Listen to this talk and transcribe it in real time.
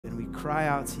cry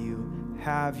out to you,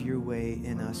 have your way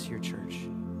in us, your church.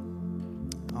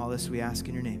 All this we ask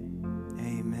in your name.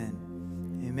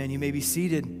 Amen. Amen. You may be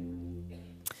seated.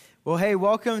 Well, hey,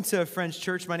 welcome to Friends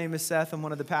Church. My name is Seth. I'm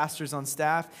one of the pastors on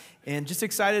staff, and just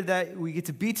excited that we get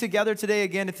to be together today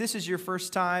again. If this is your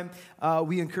first time,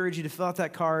 we encourage you to fill out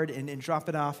that card and drop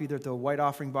it off either at the white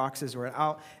offering boxes or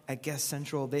out at Guest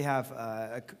Central. They have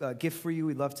a gift for you.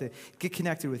 We'd love to get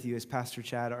connected with you, as Pastor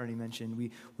Chad already mentioned.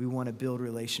 We want to build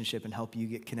relationship and help you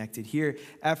get connected here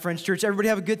at Friends Church. Everybody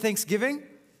have a good Thanksgiving?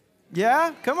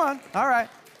 Yeah? Come on. All right.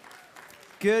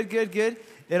 Good.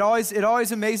 It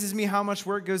always amazes me how much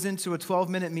work goes into a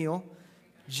 12-minute meal.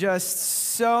 Just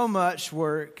so much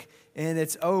work, and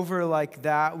it's over like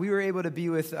that. We were able to be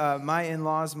with my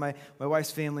in-laws, my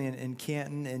wife's family in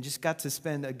Canton, and just got to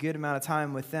spend a good amount of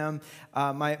time with them.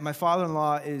 My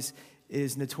father-in-law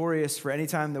is notorious for any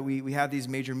time that we have these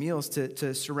major meals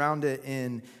to surround it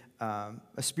in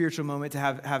a spiritual moment, to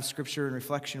have scripture and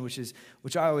reflection,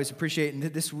 which I always appreciate. And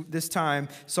this time,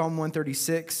 Psalm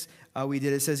 136. We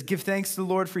did. It says, give thanks to the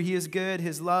Lord, for he is good.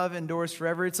 His love endures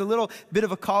forever. It's a little bit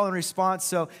of a call and response.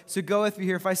 So go with me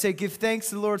here. If I say, give thanks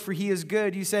to the Lord, for he is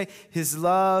good, you say, his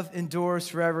love endures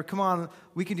forever. Come on,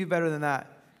 we can do better than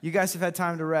that. You guys have had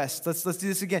time to rest. Let's do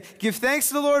this again. Give thanks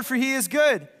to the Lord, for he is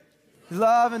good. His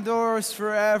love endures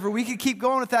forever. We can keep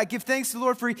going with that. Give thanks to the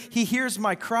Lord, for he hears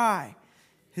my cry.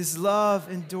 His love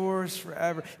endures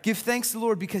forever. Give thanks to the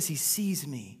Lord because he sees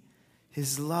me.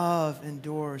 His love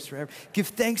endures forever. Give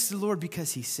thanks to the Lord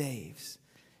because he saves.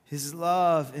 His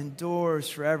love endures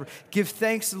forever. Give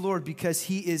thanks to the Lord because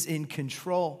he is in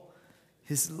control.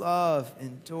 His love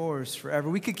endures forever.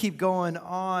 We could keep going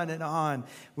on and on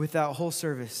with that whole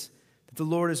service. The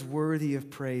Lord is worthy of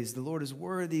praise. The Lord is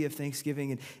worthy of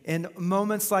thanksgiving. And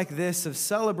moments like this of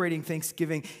celebrating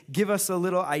Thanksgiving give us a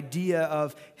little idea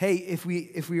of, hey, if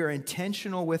we are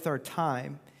intentional with our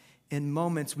time, in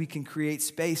moments, we can create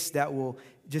space that will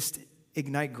just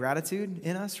ignite gratitude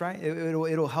in us, right?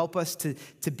 It'll help us to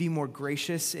be more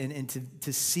gracious and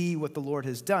to see what the Lord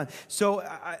has done. So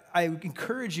I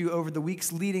encourage you over the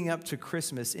weeks leading up to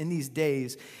Christmas, in these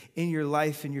days, in your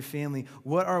life and your family,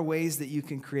 what are ways that you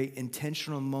can create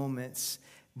intentional moments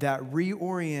that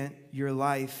reorient your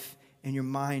life and your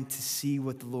mind to see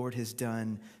what the Lord has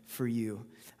done for you?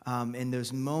 And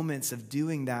those moments of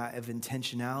doing that, of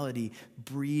intentionality,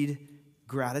 breed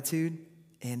gratitude,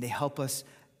 and they help us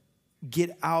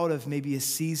get out of maybe a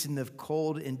season of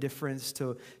cold indifference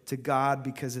to God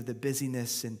because of the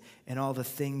busyness and all the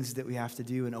things that we have to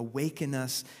do, and awaken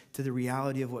us to the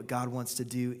reality of what God wants to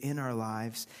do in our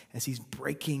lives as he's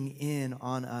breaking in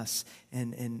on us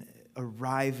and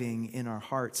arriving in our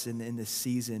hearts in this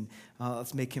season.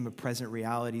 Let's make him a present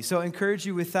reality. So I encourage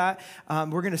you with that.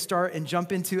 We're going to start and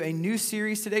jump into a new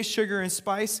series today, Sugar and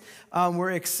Spice.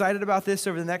 We're excited about this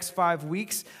over the next 5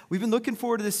 weeks. We've been looking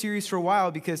forward to this series for a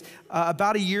while because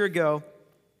about a year ago,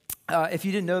 if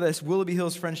you didn't know this, Willoughby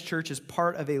Hills Friends Church is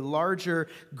part of a larger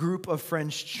group of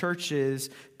Friends churches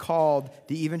called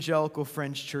the Evangelical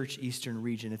Friends Church Eastern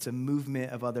Region. It's a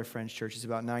movement of other Friends churches,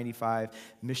 about 95,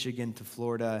 Michigan to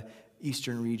Florida,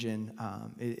 Eastern region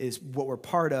is what we're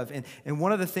part of. And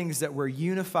one of the things that we're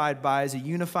unified by is a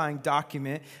unifying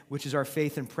document, which is our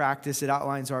faith and practice. It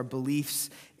outlines our beliefs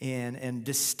and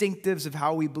distinctives of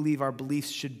how we believe our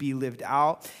beliefs should be lived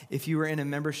out. If you were in a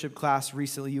membership class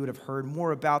recently, you would have heard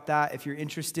more about that. If you're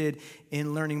interested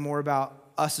in learning more about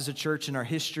us as a church and our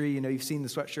history, you've seen the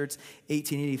sweatshirts,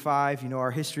 1885.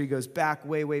 Our history goes back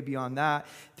way, way beyond that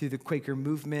through the Quaker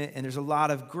movement. And there's a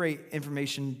lot of great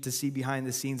information to see behind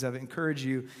the scenes of it. Encourage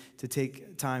you to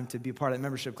take time to be a part of that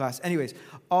membership class. Anyways,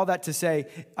 all that to say,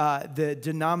 the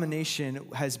denomination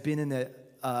has been in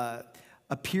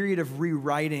a period of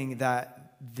rewriting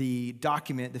the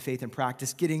document, the faith and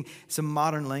practice, getting some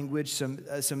modern language,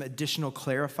 some additional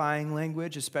clarifying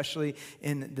language, especially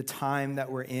in the time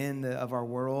that we're in of our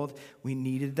world. We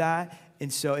needed that.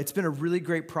 And so it's been a really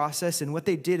great process. And what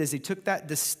they did is they took that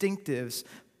distinctives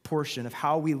portion of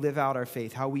how we live out our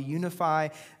faith, how we unify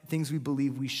things we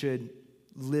believe we should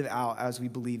live out as we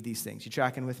believe these things. You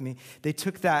tracking with me? They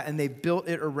took that and they built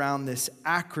it around this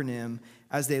acronym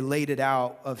as they laid it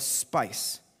out of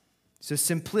SPICE. So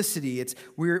simplicity,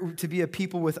 we're to be a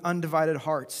people with undivided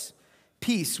hearts.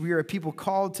 Peace, we are a people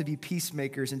called to be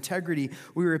peacemakers. Integrity,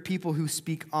 we are a people who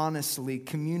speak honestly.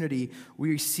 Community,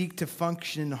 we seek to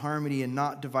function in harmony and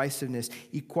not divisiveness.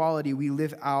 Equality, we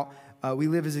live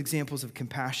as examples of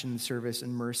compassion and service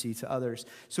and mercy to others.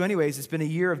 So anyways, it's been a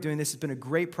year of doing this. It's been a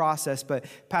great process, but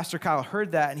Pastor Kyle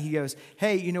heard that and he goes,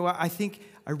 hey, you know what? I think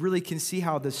I really can see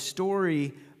how the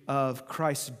story of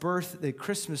Christ's birth, the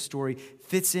Christmas story,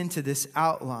 fits into this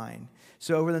outline.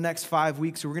 So over the next 5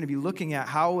 weeks, we're going to be looking at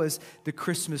how was the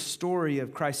Christmas story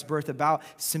of Christ's birth about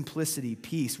simplicity,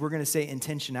 peace. We're going to say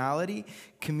intentionality,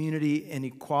 community, and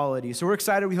equality. So we're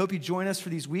excited. We hope you join us for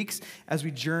these weeks as we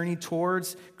journey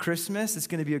towards Christmas. It's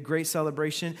going to be a great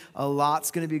celebration. A lot's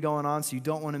going to be going on, so you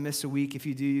don't want to miss a week. If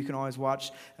you do, you can always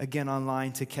watch again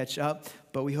online to catch up.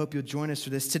 But we hope you'll join us for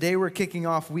this. Today we're kicking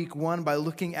off week 1 by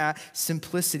looking at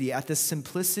simplicity, at the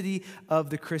simplicity of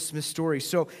the Christmas story.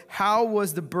 So how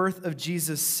was the birth of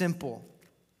Jesus simple?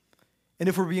 And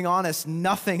if we're being honest,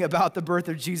 nothing about the birth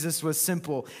of Jesus was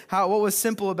simple. What was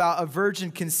simple about a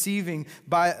virgin conceiving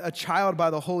by a child by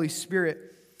the Holy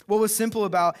Spirit? What was simple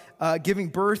about giving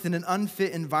birth in an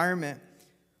unfit environment?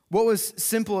 What was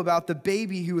simple about the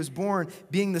baby who was born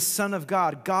being the Son of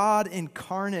God, God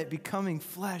incarnate, becoming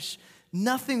flesh?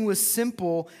 Nothing was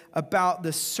simple about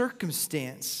the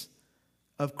circumstance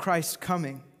of Christ's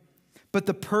coming. But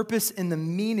the purpose and the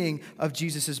meaning of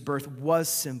Jesus' birth was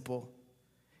simple.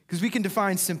 Because we can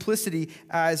define simplicity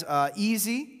as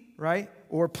easy, right?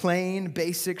 Or plain,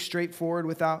 basic, straightforward,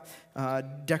 without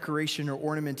decoration or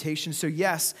ornamentation. So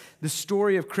yes, the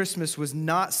story of Christmas was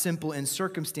not simple in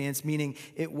circumstance, meaning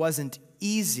it wasn't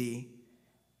easy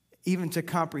even to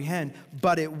comprehend,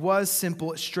 but it was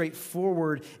simple,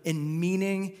 straightforward in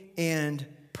meaning and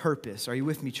purpose. Are you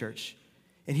with me, church?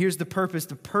 And here's the purpose.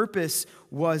 The purpose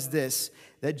was this,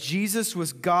 that Jesus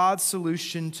was God's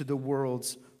solution to the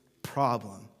world's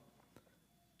problem.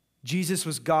 Jesus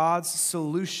was God's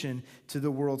solution to the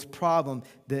world's problem.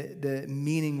 The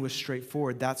meaning was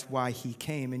straightforward. That's why he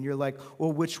came. And you're like,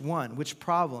 well, which one? Which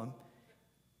problem?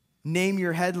 Name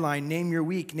your headline, name your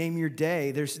week, name your day.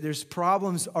 There's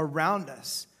problems around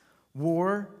us.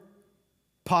 War,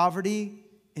 poverty,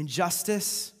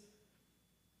 injustice,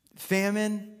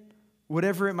 famine,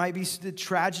 whatever it might be, the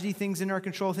tragedy, things in our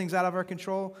control, things out of our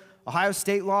control. Ohio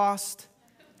State lost.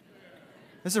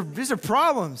 These are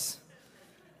problems.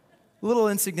 A little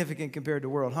insignificant compared to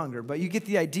world hunger, but you get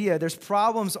the idea. There's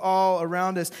problems all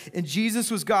around us, and Jesus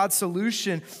was God's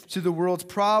solution to the world's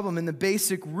problem, and the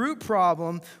basic root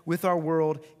problem with our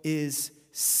world is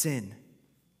sin.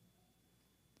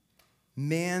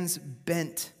 Man's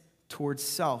bent towards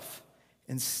self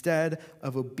instead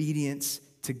of obedience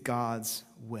to God's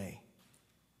way.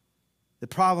 The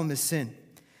problem is sin.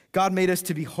 God made us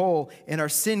to be whole, and our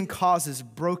sin causes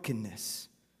brokenness.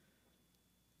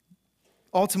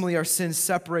 Ultimately, our sin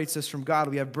separates us from God.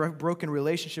 We have broken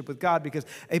relationship with God because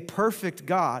a perfect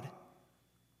God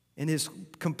in his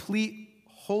complete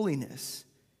holiness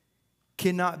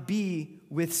cannot be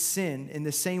with sin in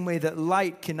the same way that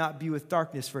light cannot be with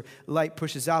darkness, for light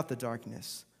pushes out the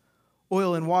darkness.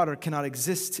 Oil and water cannot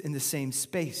exist in the same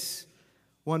space.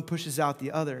 One pushes out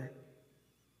the other.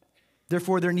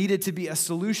 Therefore, there needed to be a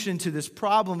solution to this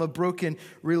problem of broken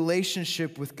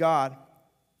relationship with God.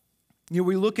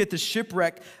 We look at the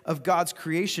shipwreck of God's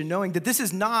creation, knowing that this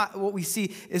is not what we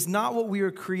see, is not what we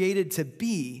were created to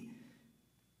be.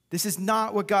 This is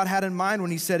not what God had in mind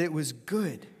when he said it was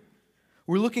good.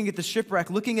 We're looking at the shipwreck,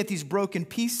 looking at these broken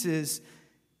pieces,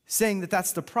 saying that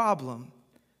that's the problem.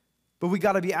 But we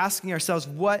got to be asking ourselves,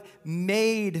 what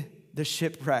made the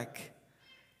shipwreck?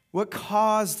 What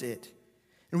caused it?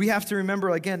 And we have to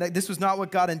remember, again, that this was not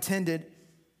what God intended.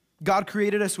 God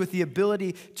created us with the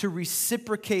ability to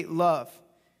reciprocate love.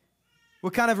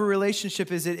 What kind of a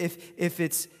relationship is it if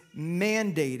it's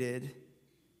mandated?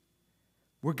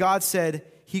 Where God said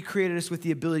he created us with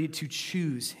the ability to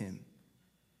choose him.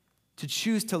 To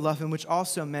choose to love him, which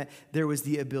also meant there was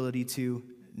the ability to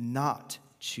not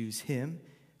choose him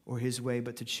or his way,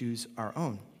 but to choose our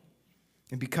own.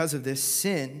 And because of this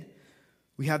sin,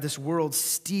 we have this world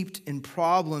steeped in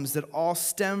problems that all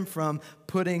stem from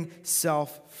putting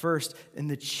self first,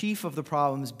 and the chief of the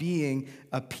problems being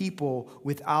a people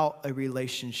without a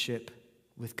relationship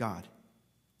with God.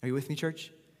 Are you with me,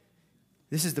 church?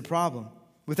 This is the problem.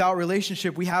 Without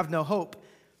relationship, we have no hope.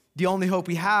 The only hope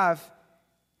we have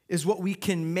is what we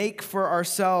can make for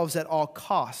ourselves at all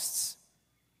costs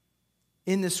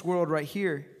in this world right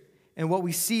here. And what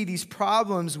we see, these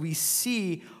problems we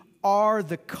see, are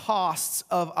the costs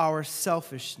of our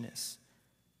selfishness.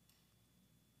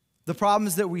 The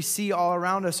problems that we see all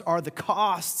around us are the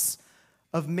costs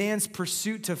of man's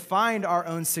pursuit to find our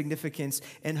own significance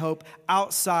and hope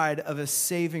outside of a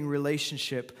saving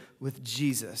relationship with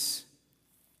Jesus.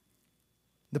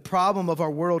 The problem of our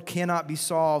world cannot be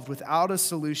solved without a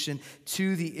solution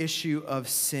to the issue of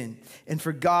sin. And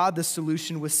for God, the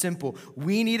solution was simple.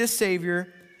 We need a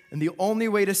Savior, and the only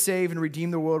way to save and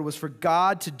redeem the world was for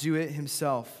God to do it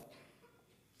himself.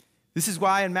 This is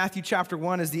why in Matthew chapter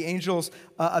 1, as the angels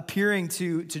appearing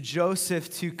to Joseph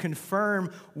to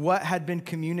confirm what had been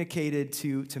communicated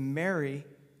to Mary,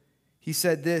 he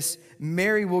said this,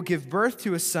 Mary will give birth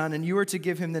to a son, and you are to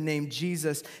give him the name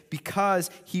Jesus because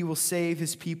he will save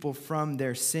his people from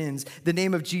their sins. The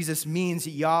name of Jesus means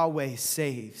Yahweh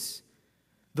saves.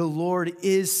 The Lord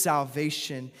is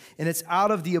salvation, and it's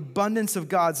out of the abundance of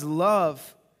God's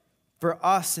love for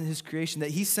us and his creation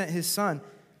that he sent his son,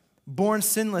 born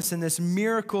sinless in this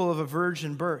miracle of a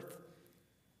virgin birth,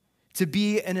 to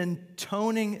be an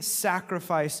atoning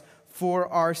sacrifice for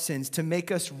our sins, to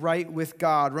make us right with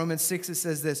God. Romans 6, it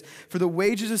says this, for the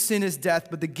wages of sin is death,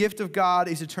 but the gift of God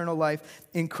is eternal life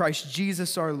in Christ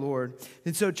Jesus our Lord.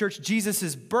 And so, church,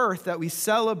 Jesus' birth that we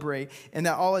celebrate and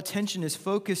that all attention is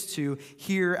focused to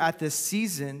here at this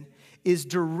season is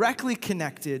directly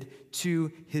connected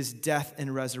to his death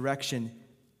and resurrection.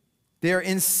 They are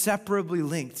inseparably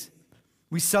linked.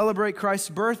 We celebrate Christ's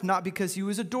birth not because he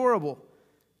was adorable.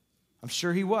 I'm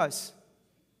sure he was.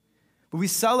 But we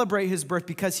celebrate his birth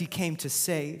because he came to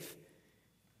save.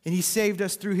 And he saved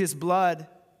us through his blood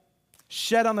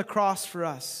shed on the cross for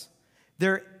us.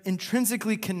 They're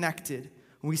intrinsically connected.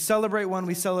 When we celebrate one,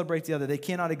 we celebrate the other. They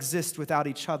cannot exist without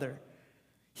each other.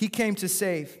 He came to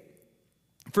save.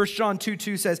 1 John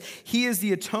 2:2 says, he is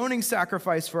the atoning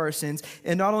sacrifice for our sins,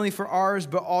 and not only for ours,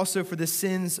 but also for the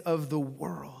sins of the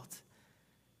world.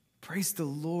 Praise the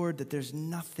Lord that there's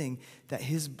nothing that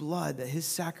his blood, that his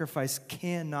sacrifice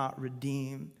cannot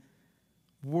redeem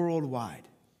worldwide.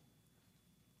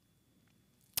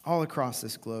 All across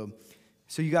this globe.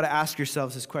 So you got to ask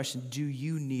yourselves this question, do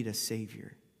you need a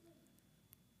Savior?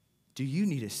 Do you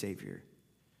need a Savior?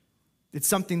 It's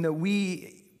something that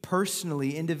we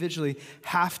personally, individually,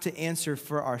 have to answer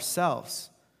for ourselves.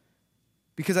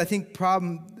 Because I think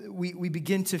we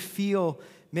begin to feel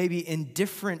maybe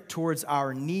indifferent towards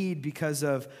our need because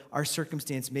of our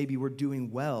circumstance. Maybe we're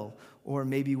doing well, or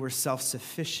maybe we're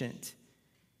self-sufficient.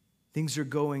 Things are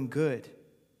going good.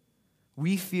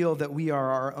 We feel that we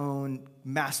are our own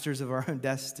masters of our own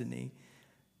destiny.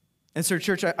 And so,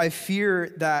 church, I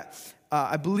fear that,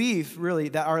 I believe, really,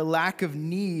 that our lack of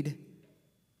need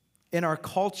in our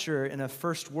culture, in a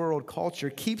first world culture,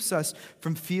 keeps us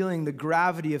from feeling the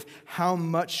gravity of how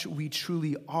much we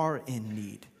truly are in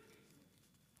need.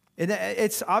 And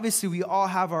it's obviously we all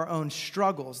have our own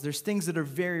struggles. There's things that are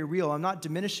very real. I'm not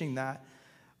diminishing that.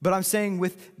 But I'm saying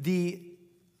with the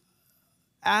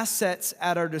assets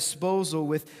at our disposal,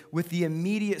 with the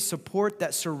immediate support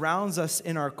that surrounds us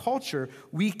in our culture,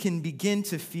 we can begin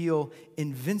to feel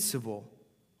invincible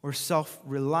or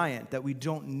self-reliant, that we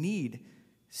don't need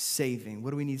saving.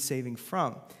 What do we need saving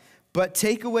from? But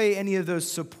take away any of those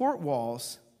support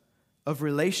walls of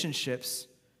relationships,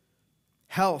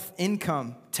 health,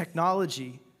 income,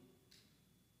 technology,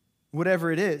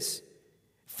 whatever it is,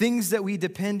 things that we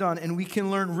depend on, and we can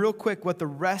learn real quick what the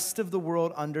rest of the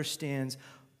world understands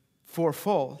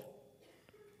fourfold.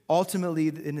 Ultimately,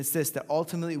 and it's this, that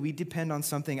ultimately we depend on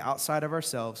something outside of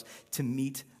ourselves to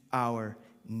meet our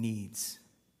needs.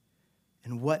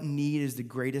 And what need is the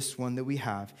greatest one that we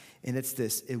have? And it's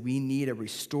this, we need a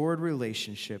restored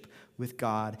relationship with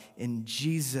God, and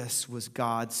Jesus was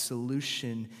God's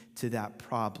solution to that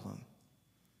problem.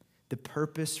 The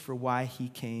purpose for why he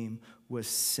came was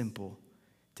simple,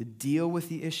 to deal with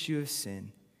the issue of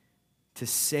sin, to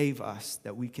save us,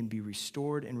 that we can be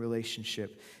restored in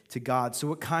relationship to God. So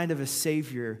what kind of a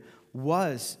Savior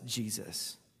was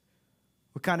Jesus?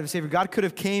 What kind of a Savior? God could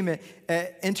have came and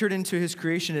entered into his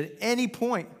creation at any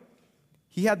point.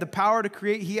 He had the power to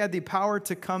create. He had the power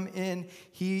to come in.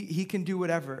 He can do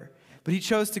whatever. But he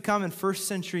chose to come in first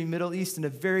century Middle East in a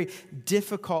very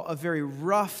difficult, a very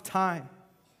rough time.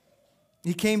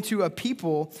 He came to a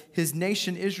people, his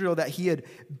nation Israel, that he had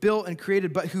built and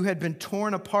created, but who had been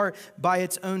torn apart by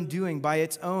its own doing, by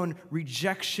its own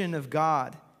rejection of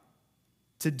God,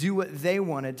 to do what they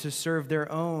wanted, to serve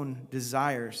their own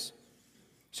desires.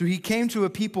 So he came to a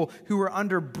people who were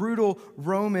under brutal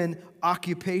Roman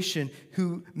occupation,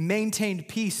 who maintained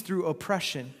peace through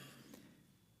oppression.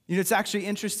 You know, it's actually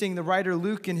interesting, the writer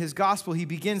Luke in his gospel, he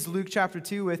begins Luke chapter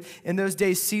 2 with, in those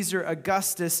days Caesar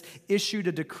Augustus issued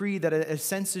a decree that a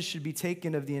census should be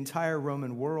taken of the entire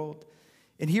Roman world.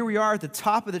 And here we are at the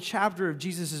top of the chapter of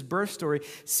Jesus' birth story,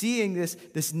 seeing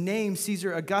this name,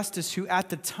 Caesar Augustus, who at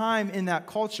the time in that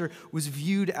culture was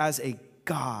viewed as a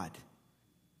god,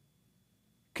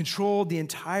 controlled the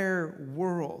entire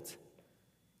world,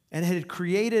 and had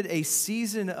created a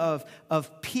season of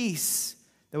peace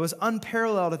that was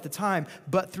unparalleled at the time,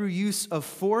 but through use of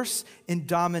force and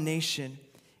domination.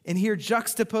 And here,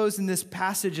 juxtaposed in this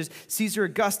passage, is Caesar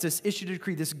Augustus issued a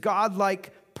decree, this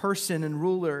godlike person and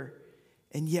ruler.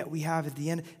 And yet we have at the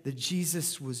end that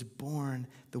Jesus was born,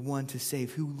 the one to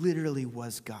save, who literally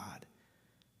was God.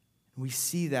 We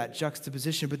see that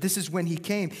juxtaposition, but this is when he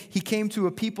came. He came to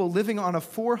a people living on a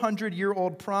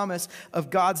 400-year-old promise of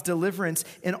God's deliverance,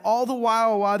 and all the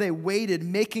while they waited,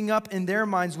 making up in their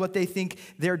minds what they think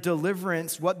their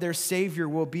deliverance, what their Savior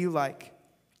will be like.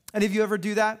 And if you ever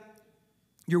do that,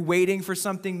 you're waiting for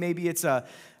something. Maybe it's a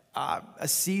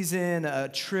season, a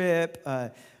trip,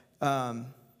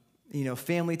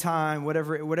 family time,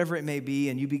 whatever it may be,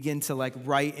 and you begin to like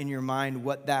write in your mind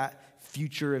what that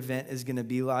future event is going to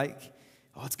be like.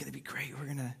 Oh, it's going to be great. We're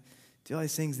going to do all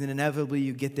these things. And then inevitably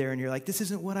you get there and you're like, this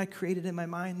isn't what I created in my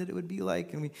mind that it would be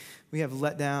like. And we have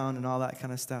let down and all that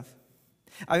kind of stuff.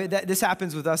 I mean, this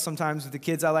happens with us sometimes with the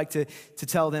kids. I like to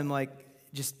tell them, like,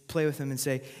 just play with them and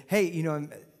say, hey,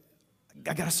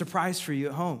 I got a surprise for you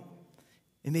at home.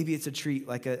 And maybe it's a treat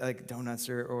like donuts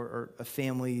or a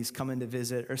family's coming to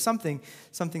visit or something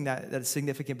that is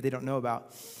significant but they don't know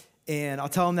about. And I'll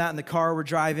tell them that in the car we're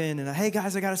driving, and hey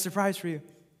guys, I got a surprise for you.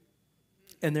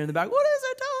 And they're in the back, what is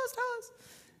it? Tell us.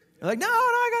 They're like, no,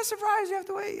 I got a surprise. You have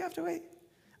to wait.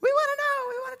 We want to know.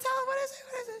 We want to tell them, what is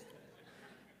it?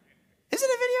 Is it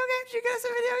a video game? Did you get us a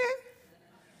video game?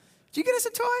 Did you get us a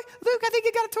toy? Luke, I think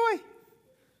you got a toy.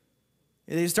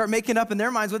 And they start making up in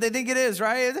their minds what they think it is,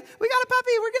 right? We got a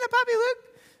puppy. We're getting a puppy, Luke.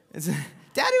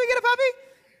 Daddy, we get a puppy?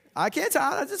 I can't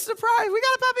tell. That's a surprise. We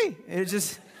got a puppy. And it's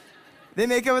just... They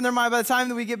make up in their mind by the time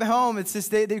that we get home, it's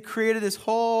just they've created this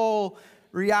whole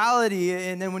reality.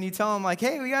 And then when you tell them, like,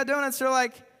 hey, we got donuts, they're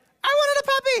like, I wanted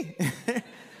a puppy.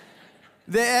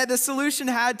 The solution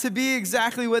had to be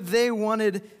exactly what they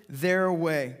wanted their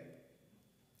way.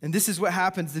 And this is what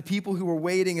happens. The people who were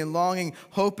waiting and longing,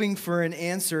 hoping for an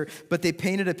answer, but they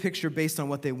painted a picture based on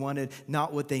what they wanted,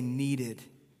 not what they needed.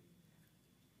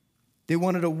 They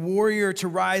wanted a warrior to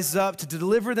rise up, to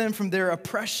deliver them from their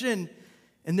oppression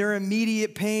and their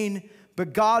immediate pain,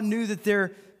 but God knew that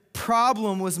their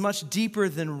problem was much deeper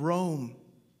than Rome.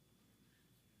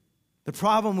 The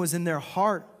problem was in their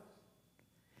heart.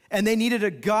 And they needed a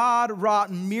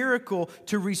God-wrought miracle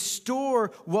to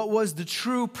restore what was the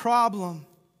true problem.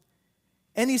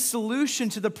 Any solution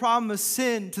to the problem of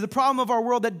sin, to the problem of our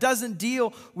world that doesn't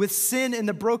deal with sin and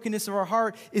the brokenness of our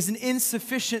heart, is an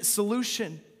insufficient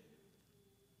solution.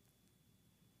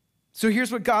 So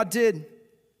here's what God did.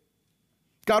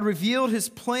 God revealed his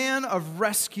plan of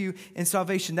rescue and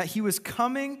salvation, that he was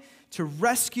coming to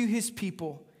rescue his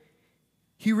people.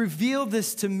 He revealed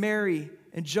this to Mary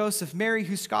and Joseph. Mary,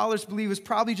 who scholars believe was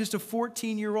probably just a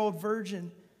 14-year-old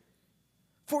virgin.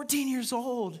 14 years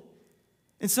old.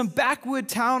 In some backwood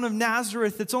town of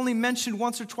Nazareth that's only mentioned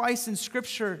once or twice in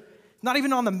Scripture. Not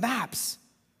even on the maps.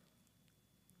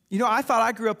 I thought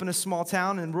I grew up in a small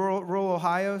town in rural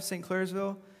Ohio, St.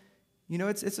 Clairsville.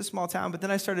 It's a small town, but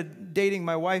then I started dating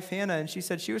my wife, Hannah, and she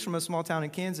said she was from a small town in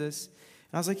Kansas. And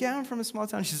I was like, yeah, I'm from a small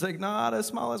town. She's like, not as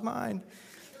small as mine.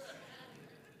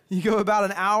 You go about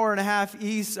an hour and a half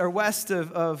east or west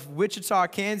of Wichita,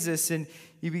 Kansas, and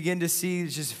you begin to see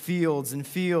just fields and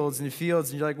fields and fields,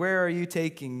 and you're like, where are you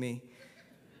taking me?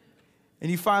 And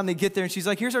you finally get there, and she's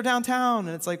like, here's our downtown,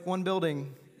 and it's like one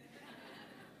building.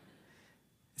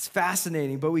 It's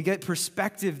fascinating, but we get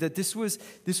perspective that this was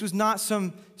not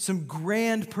some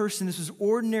grand person. This was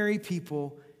ordinary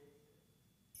people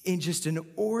in just an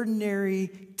ordinary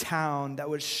town that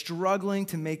was struggling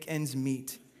to make ends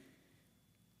meet.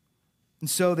 And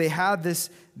so they had this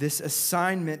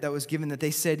assignment that was given that they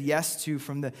said yes to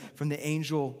from the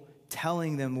angel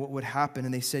telling them what would happen.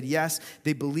 And they said yes.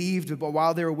 They believed, but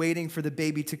while they were waiting for the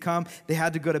baby to come, they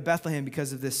had to go to Bethlehem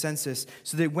because of this census.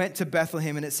 So they went to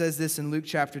Bethlehem, and it says this in Luke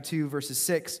chapter 2, verses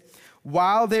 6.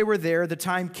 While they were there, the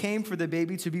time came for the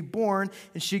baby to be born,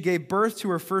 and she gave birth to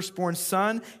her firstborn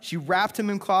son. She wrapped him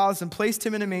in cloths and placed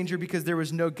him in a manger because there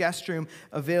was no guest room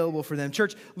available for them.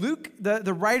 Church, Luke,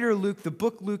 the writer Luke, the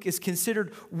book Luke, is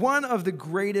considered one of the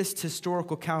greatest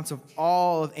historical accounts of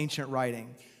all of ancient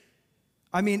writing.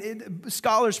 I mean,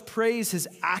 scholars praise his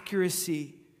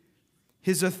accuracy,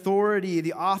 his authority,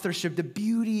 the authorship, the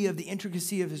beauty of the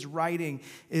intricacy of his writing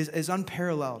is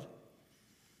unparalleled.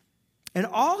 And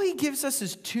all he gives us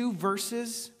is 2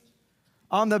 verses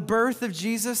on the birth of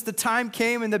Jesus. The time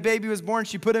came and the baby was born.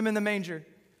 She put him in the manger.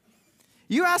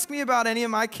 You ask me about any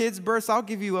of my kids' births, I'll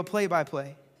give you a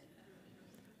play-by-play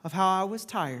of how I was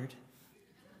tired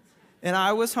and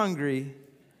I was hungry.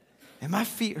 And my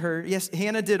feet hurt. Yes,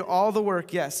 Hannah did all the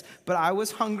work, yes. But I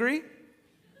was hungry.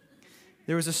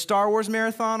 There was a Star Wars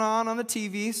marathon on the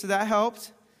TV, so that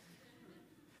helped.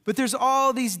 But there's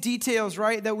all these details,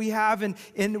 right, that we have,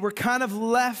 and we're kind of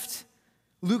left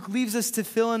Luke leaves us to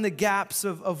fill in the gaps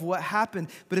of what happened.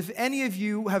 But if any of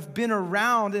you have been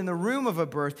around in the room of a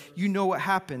birth, you know what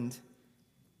happened.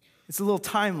 It's a little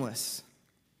timeless.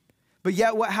 But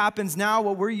yet what happens now,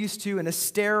 what we're used to in a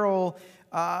sterile,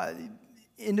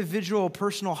 individual,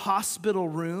 personal hospital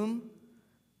room,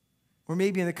 or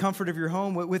maybe in the comfort of your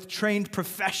home with trained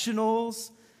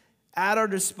professionals at our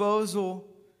disposal,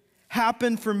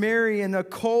 happened for Mary in a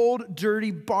cold,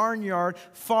 dirty barnyard,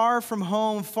 far from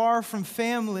home, far from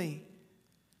family.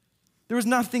 There was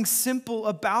nothing simple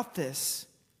about this.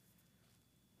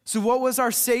 So what was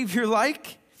our Savior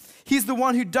like? He's the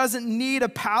one who doesn't need a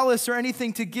palace or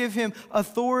anything to give him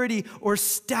authority or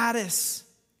status.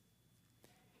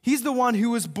 He's the one who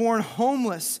was born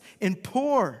homeless and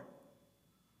poor.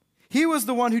 He was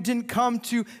the one who didn't come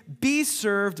to be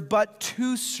served, but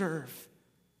to serve.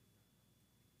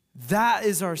 That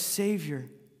is our Savior.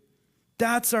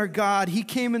 That's our God. He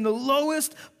came in the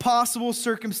lowest possible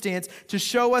circumstance to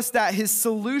show us that his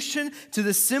solution to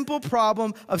the simple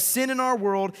problem of sin in our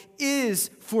world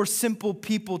is for simple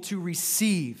people to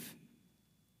receive.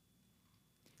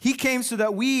 He came so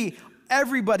that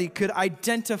everybody could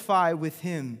identify with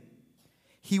him.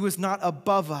 He was not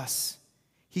above us.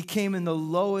 He came in the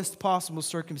lowest possible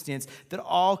circumstance that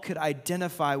all could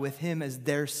identify with him as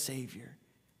their Savior.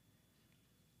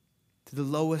 To the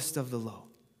lowest of the low,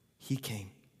 he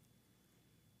came.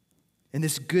 And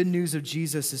this good news of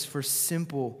Jesus is for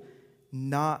simple,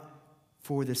 not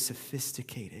for the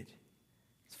sophisticated.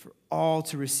 It's for all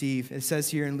to receive. It says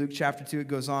here in Luke chapter 2, it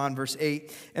goes on, verse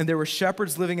 8, and there were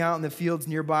shepherds living out in the fields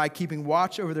nearby, keeping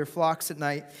watch over their flocks at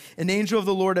night. An angel of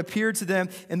the Lord appeared to them,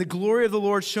 and the glory of the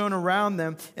Lord shone around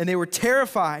them, and they were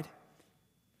terrified.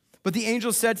 But the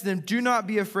angel said to them, do not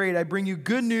be afraid. I bring you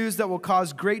good news that will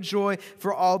cause great joy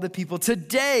for all the people.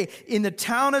 Today, in the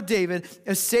town of David,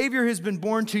 a Savior has been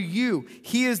born to you.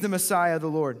 He is the Messiah, the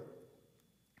Lord.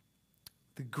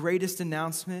 The greatest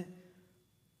announcement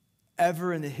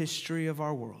ever in the history of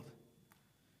our world.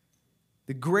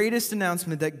 The greatest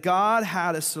announcement that God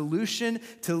had a solution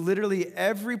to literally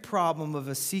every problem of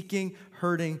a seeking,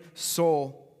 hurting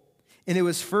soul. And it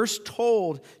was first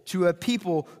told to a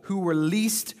people who were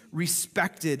least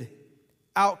respected,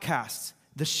 outcasts,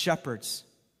 the shepherds.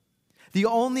 The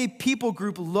only people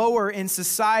group lower in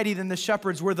society than the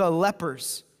shepherds were the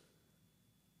lepers.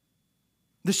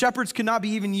 The shepherds could not be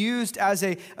even used as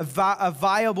a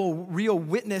viable, real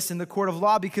witness in the court of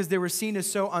law because they were seen as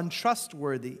so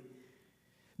untrustworthy.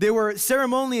 They were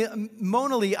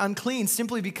ceremonially unclean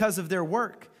simply because of their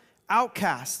work.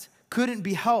 Outcast, couldn't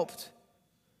be helped.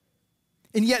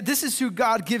 And yet this is who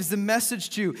God gives the message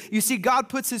to. You see, God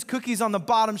puts his cookies on the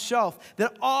bottom shelf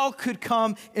that all could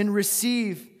come and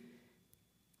receive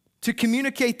to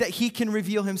communicate that he can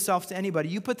reveal himself to anybody.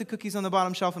 You put the cookies on the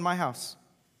bottom shelf in my house.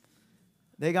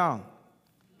 They gone.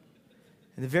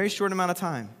 In a very short amount of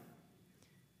time.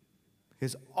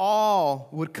 Because all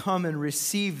would come and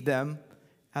receive them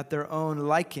at their own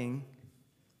liking,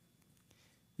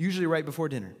 usually right before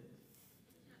dinner.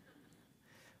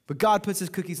 But God puts his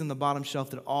cookies on the bottom shelf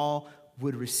that all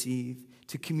would receive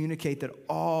to communicate that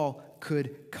all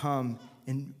could come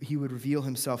and he would reveal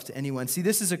himself to anyone. See,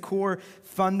 this is a core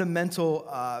fundamental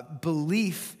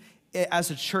belief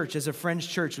as a church, as a Friends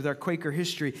church with our Quaker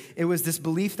history. It was this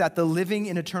belief that the living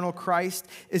and eternal Christ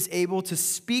is able to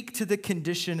speak to the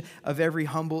condition of every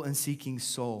humble and seeking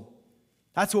soul.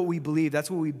 That's what we believe.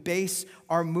 That's what we base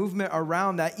our movement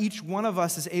around, that each one of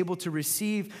us is able to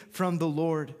receive from the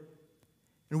Lord.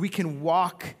 And we can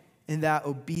walk in that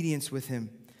obedience with him.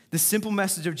 The simple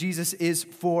message of Jesus is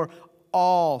for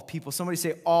all people. Somebody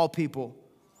say all people.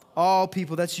 All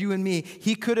people. That's you and me.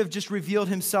 He could have just revealed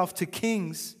himself to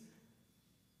kings.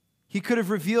 He could have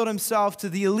revealed himself to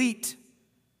the elite.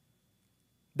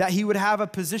 That he would have a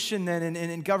position then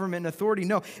in government and authority.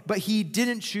 No, but he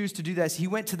didn't choose to do that. He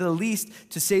went to the least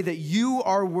to say that you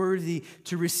are worthy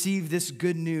to receive this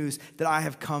good news that I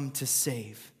have come to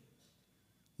save.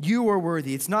 You are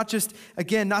worthy. It's not just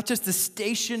the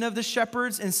station of the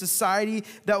shepherds in society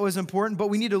that was important, but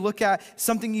we need to look at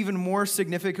something even more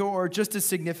significant or just as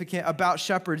significant about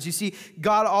shepherds. You see,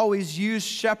 God always used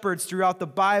shepherds throughout the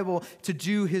Bible to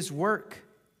do his work.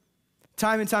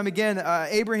 Time and time again,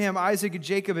 Abraham, Isaac, and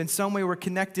Jacob in some way were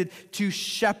connected to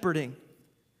shepherding,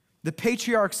 the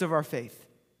patriarchs of our faith.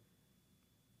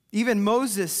 Even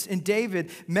Moses and David,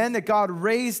 men that God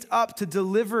raised up to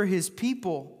deliver his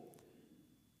people,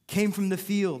 came from the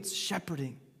fields,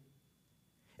 shepherding.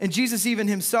 And Jesus even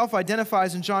himself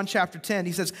identifies in John chapter 10.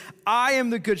 He says, I am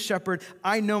the good shepherd.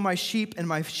 I know my sheep, and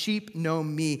my sheep know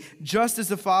me, just as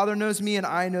the Father knows me, and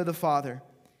I know the Father.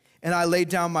 and I laid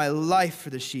down my life for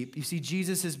the sheep. You see,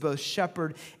 Jesus is both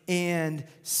shepherd and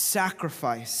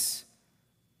sacrifice.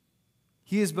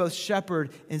 He is both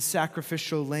shepherd and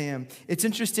sacrificial lamb. It's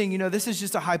interesting, this is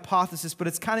just a hypothesis, but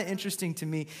it's kind of interesting to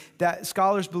me that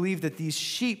scholars believe that these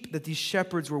sheep, that these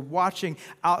shepherds were watching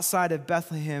outside of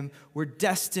Bethlehem were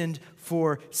destined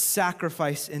for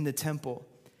sacrifice in the temple,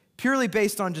 purely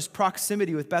based on just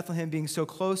proximity with Bethlehem being so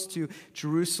close to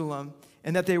Jerusalem,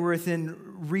 and that they were within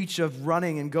reach of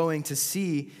running and going to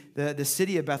see the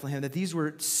city of Bethlehem, that these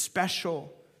were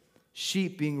special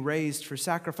sheep being raised for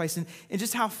sacrifice. And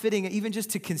just how fitting, even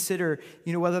just to consider,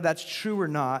 whether that's true or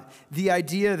not, the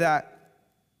idea that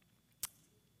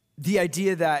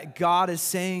God is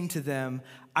saying to them,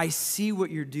 I see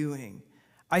what you're doing.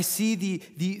 I see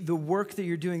the work that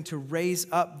you're doing to raise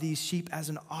up these sheep as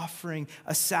an offering,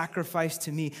 a sacrifice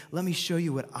to me. Let me show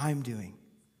you what I'm doing.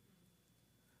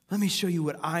 Let me show you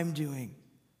what I'm doing.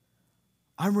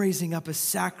 I'm raising up a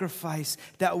sacrifice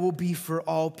that will be for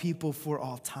all people for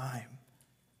all time.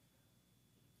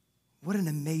 What an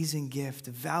amazing gift,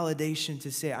 a validation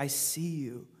to say, I see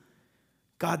you.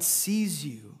 God sees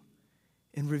you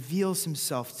and reveals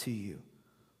himself to you.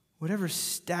 Whatever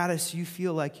status you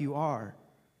feel like you are,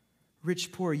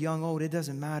 rich, poor, young, old, it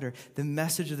doesn't matter. The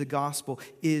message of the gospel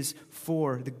is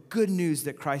for the good news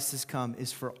that Christ has come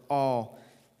is for all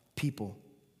people.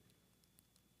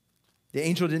 The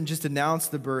angel didn't just announce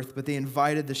the birth, but they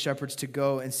invited the shepherds to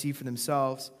go and see for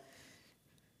themselves.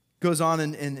 Goes on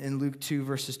in Luke 2,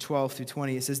 verses 12 through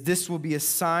 20. It says, this will be a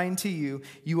sign to you.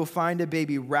 You will find a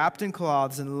baby wrapped in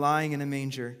cloths and lying in a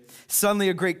manger. Suddenly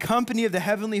a great company of the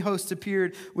heavenly hosts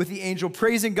appeared with the angel,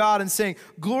 praising God and saying,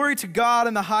 glory to God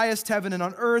in the highest heaven, and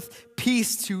on earth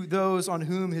peace to those on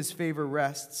whom his favor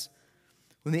rests.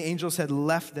 When the angels had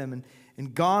left them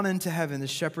and gone into heaven, the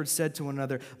shepherds said to one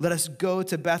another, let us go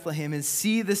to Bethlehem and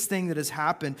see this thing that has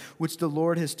happened, which the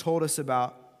Lord has told us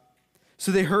about.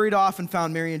 So they hurried off and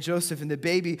found Mary and Joseph and the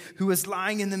baby who was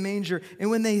lying in the manger. And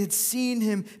when they had seen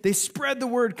him, they spread the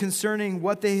word concerning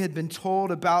what they had been told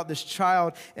about this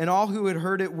child. And all who had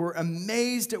heard it were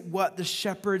amazed at what the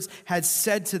shepherds had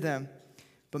said to them.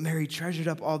 But Mary treasured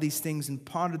up all these things and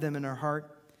pondered them in her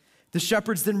heart. The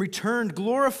shepherds then returned,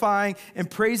 glorifying and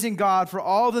praising God for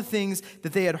all the things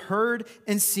that they had heard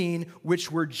and seen,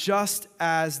 which were just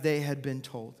as they had been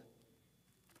told.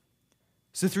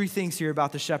 So 3 things here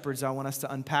about the shepherds I want us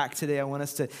to unpack today. I want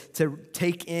us to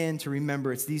take in, to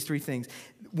remember. It's these 3 things.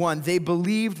 1, they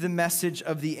believed the message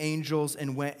of the angels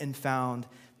and went and found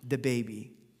the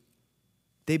baby.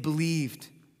 They believed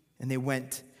and they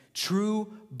went.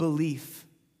 True belief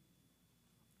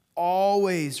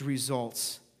always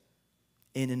results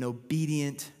in an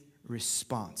obedient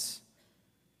response.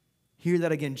 Hear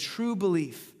that again. True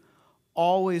belief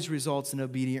always results in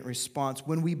obedient response.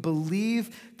 When we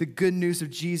believe the good news of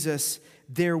Jesus,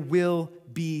 there will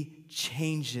be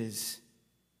changes.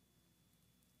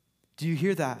 Do you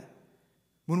hear that?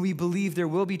 When we believe there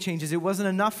will be changes, it wasn't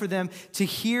enough for them to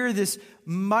hear this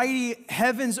mighty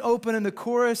heavens open and the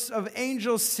chorus of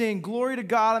angels sing, glory to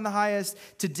God in the highest,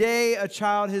 today a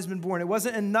child has been born. It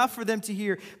wasn't enough for them to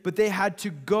hear, but they had to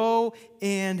go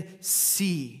and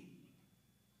see.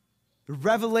 The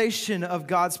revelation of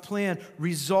God's plan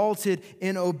resulted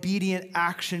in obedient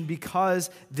action because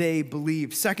they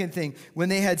believed. Second thing, when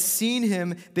they had seen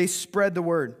him, they spread the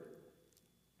word.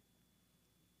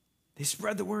 They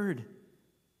spread the word.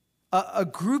 A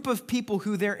group of people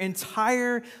who their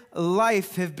entire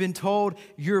life have been told,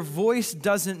 your voice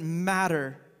doesn't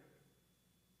matter,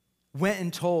 went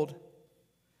and told.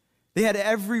 They had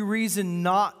every reason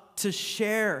not to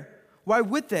share. Why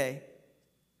would they?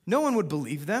 No one would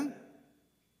believe them.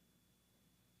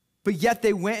 But yet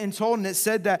they went and told, and it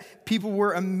said that people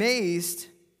were amazed.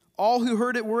 All who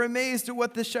heard it were amazed at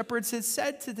what the shepherds had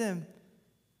said to them.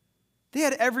 They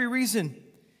had every reason.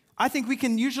 I think we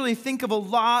can usually think of a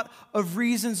lot of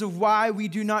reasons of why we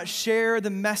do not share the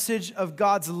message of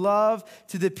God's love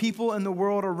to the people in the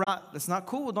world around. That's not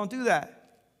cool. Don't do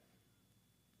that.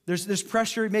 There's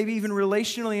pressure, maybe even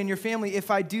relationally in your family.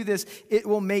 If I do this, it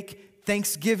will make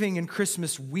Thanksgiving and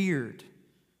Christmas weird.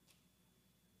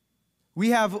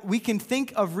 We can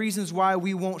think of reasons why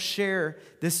we won't share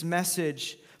this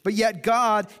message. But yet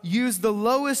God used the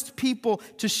lowest people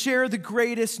to share the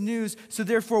greatest news. So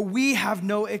therefore we have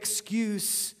no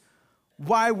excuse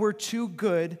why we're too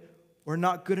good or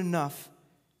not good enough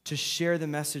to share the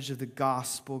message of the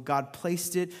gospel. God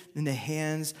placed it in the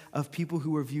hands of people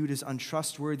who were viewed as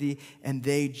untrustworthy, and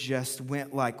they just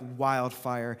went like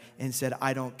wildfire and said,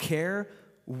 I don't care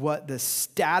what the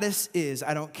status is.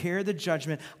 I don't care the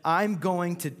judgment. I'm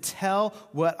going to tell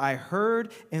what I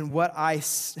heard and what I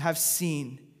have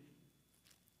seen.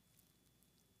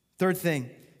 Third thing,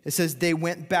 it says they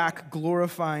went back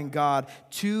glorifying God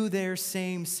to their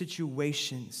same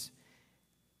situations.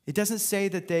 It doesn't say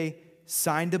that they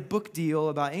signed a book deal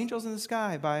about angels in the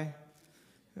sky.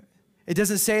 It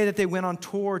doesn't say that they went on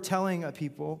tour telling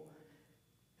people.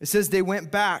 It says they went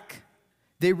back.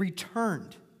 They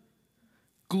returned,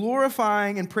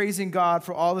 glorifying and praising God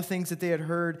for all the things that they had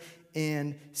heard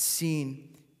and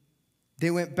seen.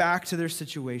 They went back to their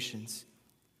situations.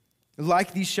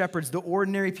 Like these shepherds, the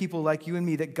ordinary people like you and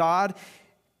me, that God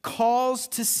calls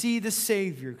to see the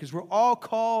Savior, because we're all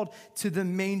called to the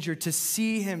manger, to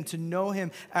see him, to know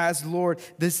him as Lord.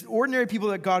 This ordinary people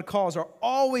that God calls are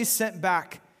always sent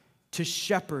back to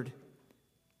shepherd,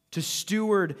 to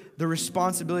steward the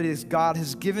responsibilities God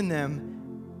has given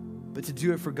them, but to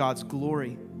do it for God's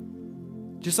glory.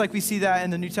 Just like we see that in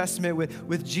the New Testament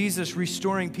with Jesus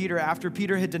restoring Peter after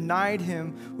Peter had denied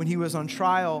him when he was on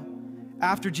trial.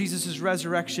 After Jesus'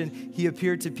 resurrection, he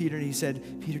appeared to Peter and he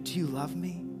said, Peter, do you love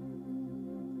me?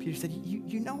 Peter said,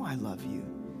 you know I love you.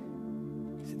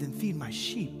 He said, then feed my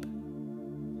sheep.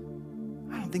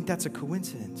 I don't think that's a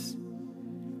coincidence.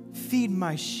 Feed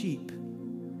my sheep.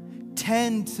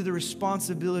 Tend to the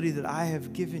responsibility that I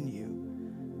have given you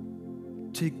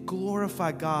to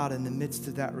glorify God in the midst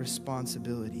of that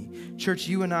responsibility. Church,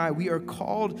 you and I, we are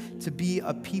called to be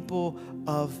a people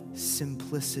of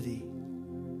simplicity.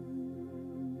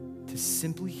 To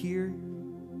simply hear,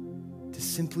 to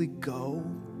simply go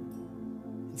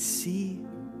and see.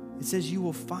 It says you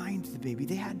will find the baby.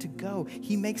 They had to go.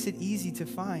 He makes it easy to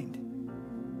find.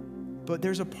 But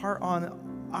there's a part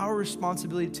on our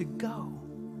responsibility to go.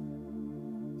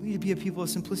 We need to be a people of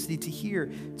simplicity, to hear,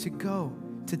 to go,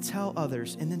 to tell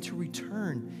others, and then to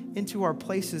return into our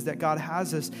places that God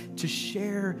has us to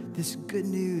share this good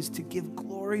news, to give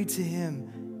glory to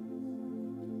him.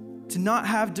 To not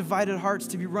have divided hearts,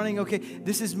 to be running, okay,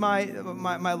 this is my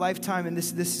lifetime and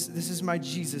this is my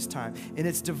Jesus time, and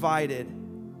it's divided.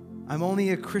 I'm only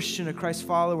a Christian, a Christ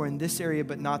follower in this area,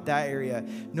 but not that area.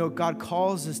 No, God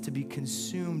calls us to be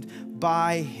consumed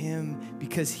by him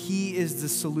because he is the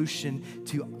solution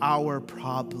to our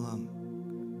problem,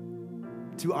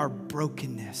 to our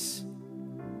brokenness.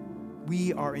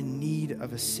 We are in need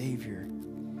of a Savior.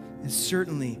 And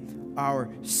certainly, our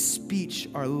speech,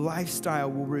 our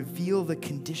lifestyle will reveal the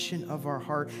condition of our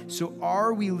heart. So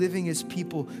are we living as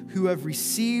people who have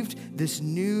received this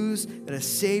news that a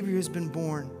Savior has been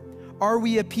born? Are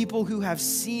we a people who have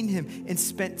seen him and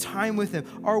spent time with him?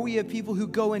 Are we a people who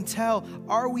go and tell?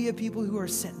 Are we a people who are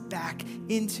sent back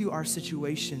into our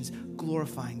situations,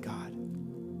 glorifying God?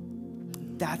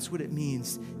 That's what it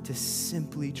means to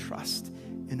simply trust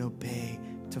and obey,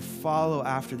 to follow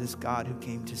after this God who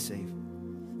came to save.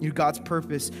 God's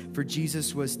purpose for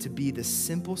Jesus was to be the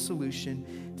simple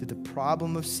solution to the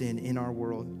problem of sin in our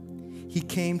world. He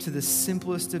came to the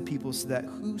simplest of people so that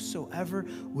whosoever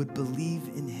would believe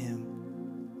in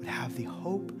him would have the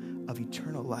hope of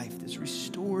eternal life, this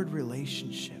restored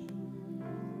relationship.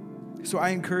 So I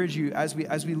encourage you, as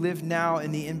we live now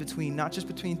in the in-between, not just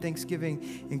between Thanksgiving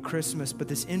and Christmas, but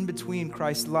this in-between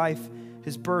Christ's life,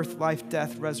 his birth, life,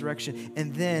 death, resurrection,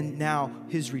 and then now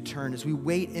his return, as we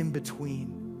wait in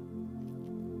between.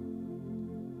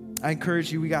 I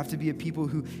encourage you, we have to be a people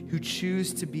who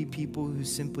choose to be people who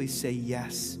simply say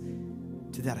yes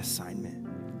to that assignment,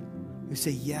 who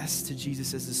say yes to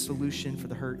Jesus as the solution for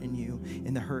the hurt in you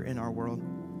and the hurt in our world.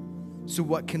 So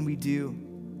what can we do?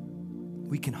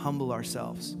 We can humble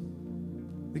ourselves.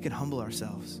 We can humble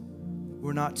ourselves.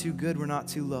 We're not too good. We're not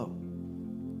too low.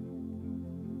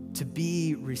 To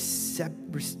be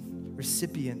recipients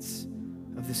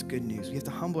of this good news, we have to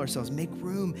humble ourselves, make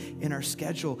room in our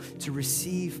schedule to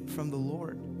receive from the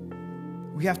Lord.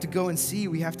 We have to go and see.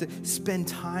 We have to spend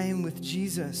time with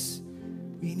Jesus.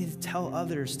 We need to tell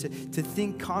others, to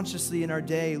think consciously in our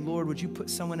day, Lord, would you put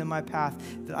someone in my path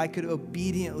that I could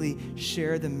obediently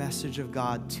share the message of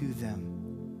God to them?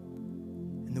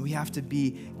 And then we have to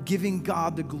be giving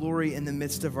God the glory in the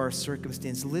midst of our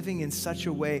circumstance, living in such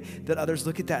a way that others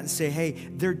look at that and say, hey,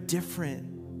 they're different.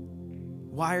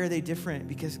 Why are they different?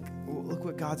 Because look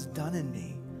what God's done in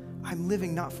me. I'm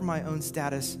living not for my own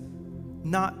status,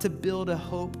 not to build a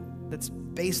hope that's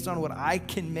based on what I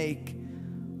can make.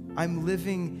 I'm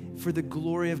living for the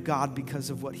glory of God because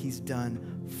of what he's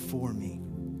done for me.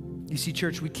 You see,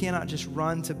 church, we cannot just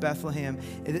run to Bethlehem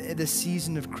at the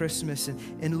season of Christmas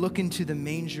and look into the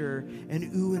manger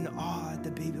and ooh and ah at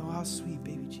the baby. Oh, how sweet,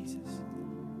 baby Jesus.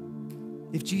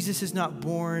 If Jesus is not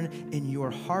born in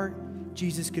your heart,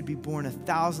 Jesus could be born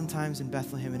 1,000 times in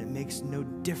Bethlehem and it makes no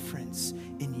difference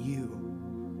in you.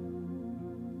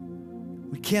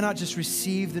 We cannot just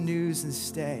receive the news and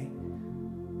stay.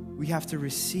 We have to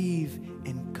receive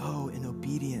and go in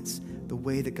obedience the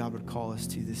way that God would call us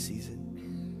to this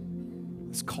season.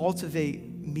 Let's cultivate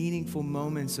meaningful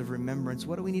moments of remembrance.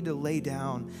 What do we need to lay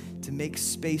down to make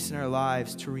space in our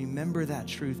lives to remember that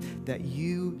truth that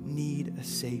you need a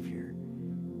Savior?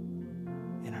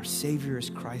 And our Savior is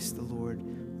Christ the Lord.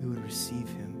 We would receive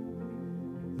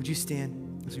him. Would you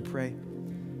stand as we pray?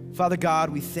 Father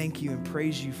God, we thank you and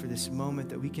praise you for this moment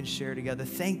that we can share together.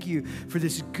 Thank you for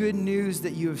this good news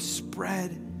that you have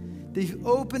spread, that you've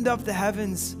opened up the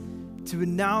heavens to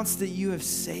announce that you have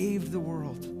saved the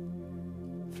world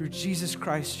through Jesus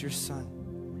Christ, your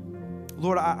Son.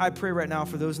 Lord, I pray right now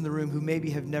for those in the room who maybe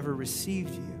have never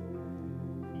received you,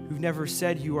 who've never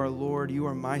said you are Lord, you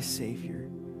are my Savior.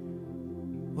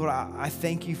 Lord, I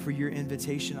thank you for your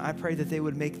invitation. I pray that they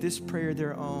would make this prayer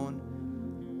their own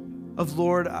of,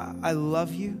 Lord, I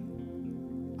love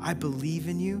you. I believe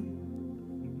in you.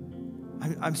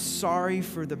 I'm sorry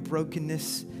for the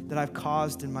brokenness that I've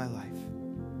caused in my life.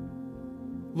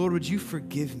 Lord, would you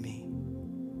forgive me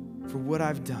for what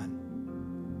I've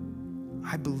done?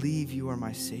 I believe you are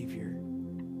my Savior.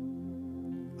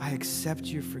 I accept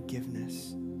your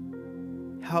forgiveness.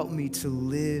 Help me to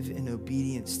live in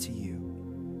obedience to you.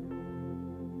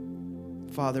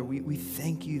 Father, we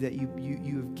thank you that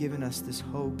you have given us this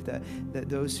hope, that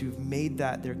those who've made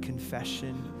that their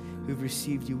confession, who've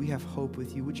received you, we have hope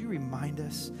with you. Would you remind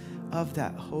us of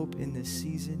that hope in this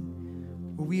season?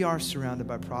 Where we are surrounded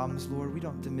by problems, Lord, we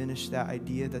don't diminish that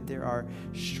idea that there are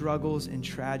struggles and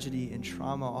tragedy and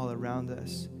trauma all around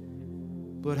us.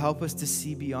 Lord, help us to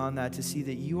see beyond that, to see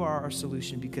that you are our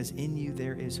solution, because in you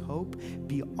there is hope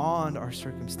beyond our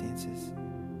circumstances.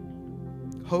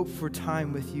 Hope for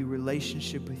time with you,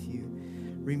 relationship with you.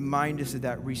 Remind us of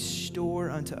that. Restore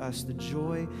unto us the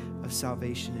joy of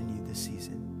salvation in you this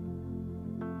season.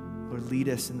 Lord, lead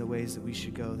us in the ways that we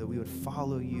should go, that we would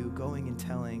follow you, going and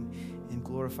telling and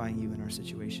glorifying you in our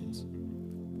situations.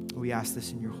 We ask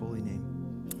this in your holy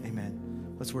name. Amen.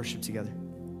 Let's worship together.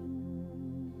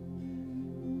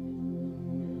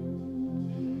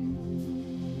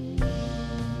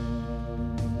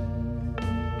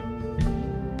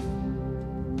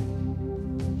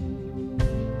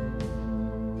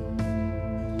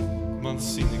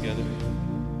 Sing together.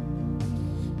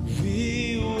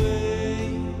 We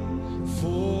wait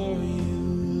for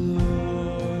you,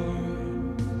 Lord.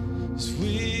 As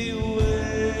we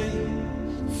wait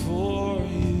for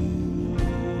you,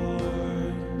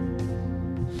 Lord.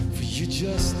 For your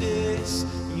justice,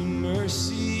 your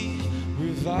mercy,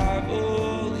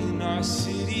 revival in our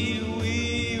city.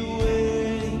 We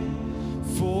wait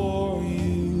for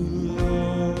you,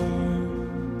 Lord.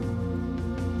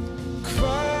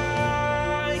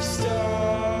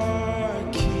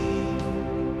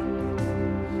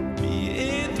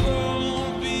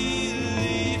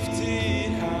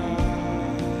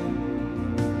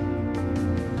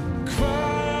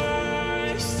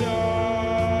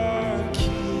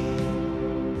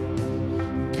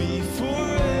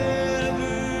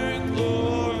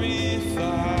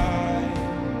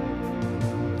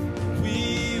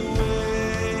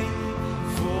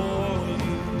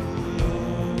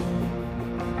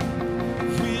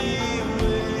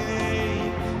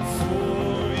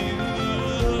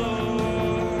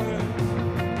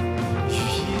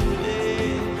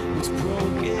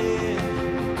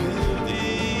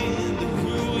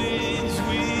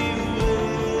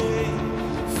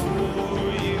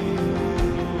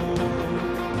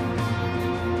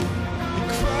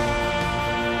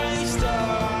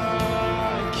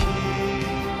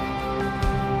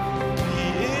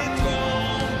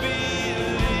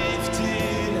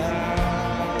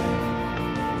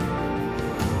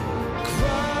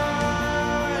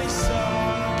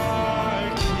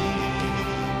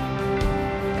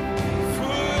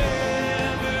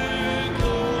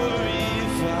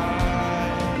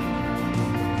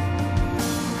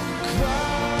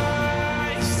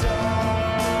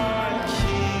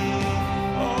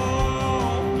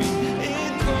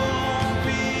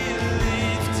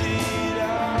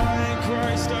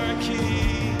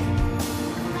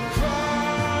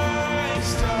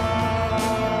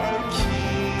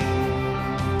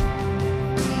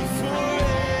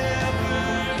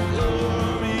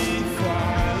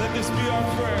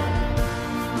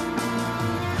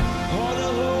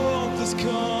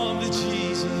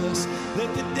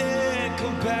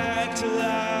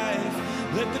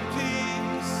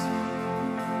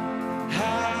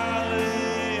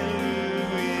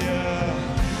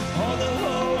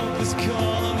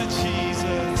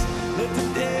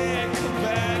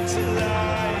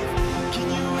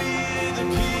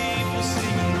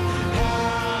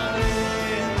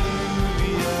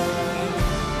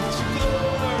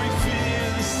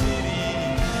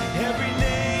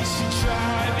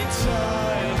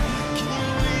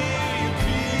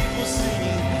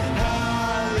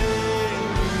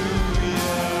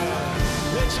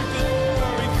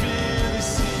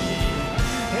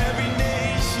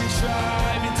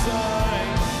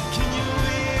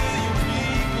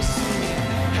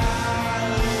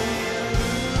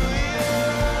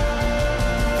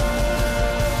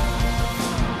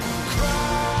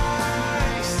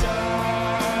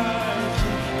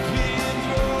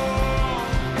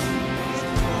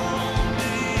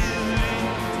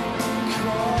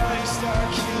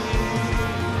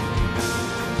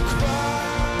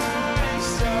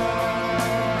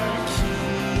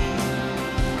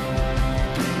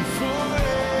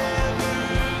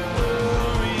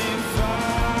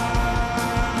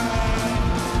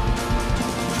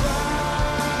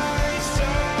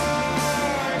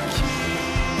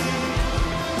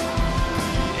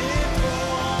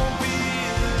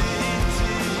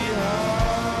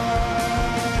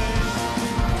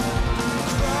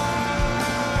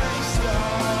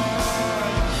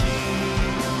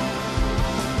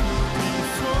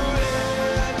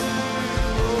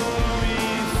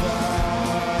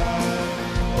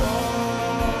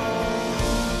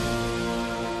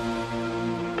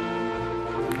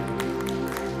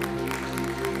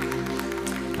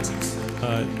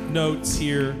 Notes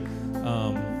here.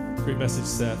 Great message,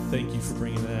 Seth. Thank you for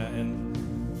bringing that.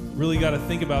 And really got to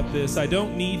think about this. I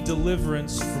don't need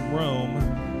deliverance from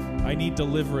Rome. I need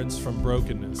deliverance from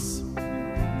brokenness.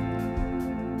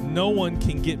 No one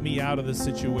can get me out of the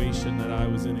situation that I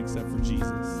was in except for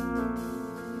Jesus.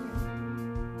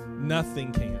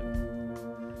 Nothing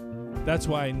can. That's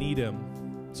why I need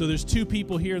him. So there's two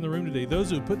people here in the room today.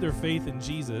 Those who have put their faith in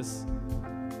Jesus.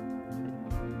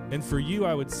 And for you,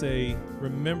 I would say,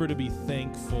 remember to be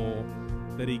thankful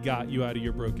that he got you out of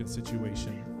your broken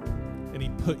situation. And he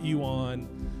put you on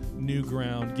new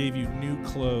ground, gave you new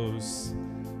clothes,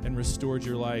 and restored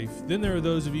your life. Then there are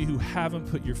those of you who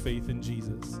haven't put your faith in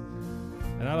Jesus.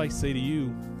 And I like to say to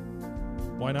you,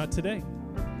 why not today?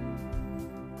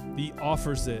 He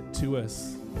offers it to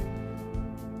us.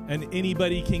 And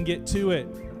anybody can get to it.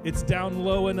 It's down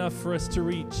low enough for us to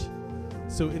reach.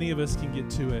 So any of us can get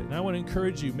to it. And I want to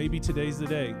encourage you, maybe today's the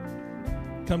day.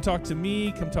 Come talk to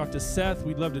me, come talk to Seth.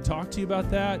 We'd love to talk to you about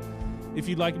that. If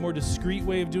you'd like a more discreet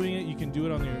way of doing it, you can do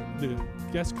it on the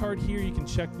guest card here. You can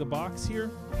check the box here.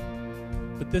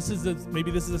 But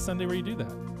maybe this is a Sunday where you do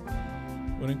that.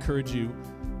 I want to encourage you,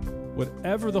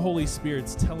 whatever the Holy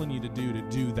Spirit's telling you to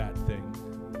do that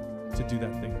thing. To do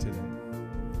that thing today.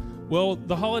 Well,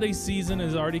 the holiday season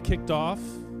has already kicked off.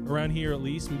 Around here at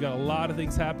least. We've got a lot of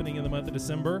things happening in the month of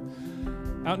December.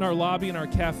 Out in our lobby, in our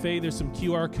cafe, there's some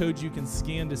QR codes you can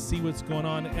scan to see what's going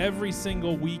on. Every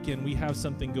single weekend we have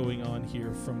something going on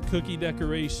here, from cookie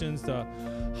decorations to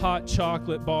hot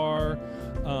chocolate bar.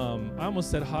 I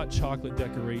almost said hot chocolate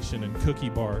decoration and cookie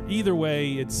bar. Either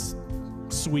way, it's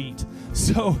sweet.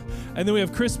 So, and then we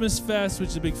have Christmas Fest, which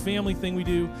is a big family thing we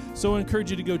do. So I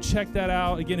encourage you to go check that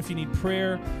out. Again, if you need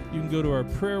prayer, you can go to our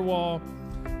prayer wall.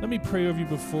 Let me pray over you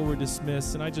before we're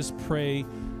dismissed, and I just pray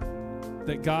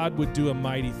that God would do a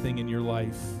mighty thing in your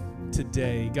life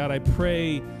today. God, I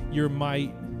pray your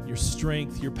might, your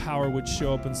strength, your power would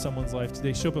show up in someone's life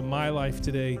today, show up in my life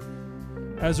today.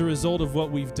 As a result of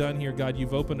what we've done here, God,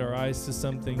 you've opened our eyes to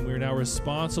something. We're now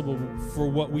responsible for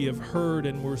what we have heard,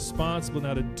 and we're responsible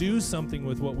now to do something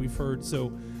with what we've heard.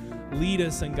 So lead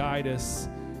us and guide us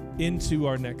into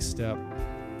our next step.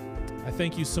 I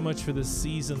thank you so much for this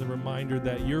season, the reminder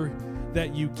that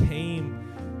you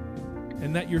came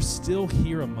and that you're still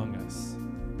here among us.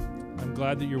 I'm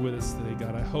glad that you're with us today,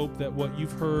 God. I hope that what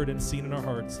you've heard and seen in our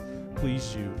hearts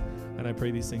pleased you. And I pray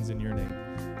these things in your name.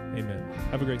 Amen.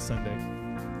 Have a great Sunday.